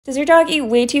Does your dog eat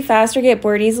way too fast or get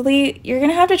bored easily? You're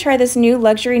going to have to try this new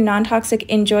luxury non-toxic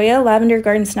Enjoya Lavender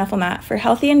Garden Snuffle Mat for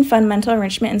healthy and fun mental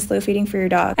enrichment and slow feeding for your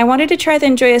dog. I wanted to try the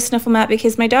Enjoya Snuffle Mat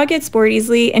because my dog gets bored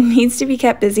easily and needs to be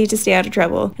kept busy to stay out of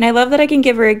trouble. And I love that I can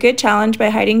give her a good challenge by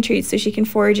hiding treats so she can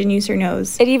forage and use her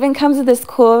nose. It even comes with this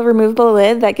cool removable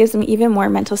lid that gives them even more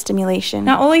mental stimulation.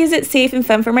 Not only is it safe and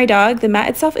fun for my dog, the mat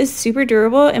itself is super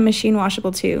durable and machine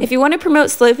washable too. If you want to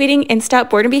promote slow feeding and stop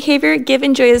boredom behavior, give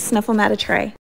Enjoya's Snuffle Mat a try.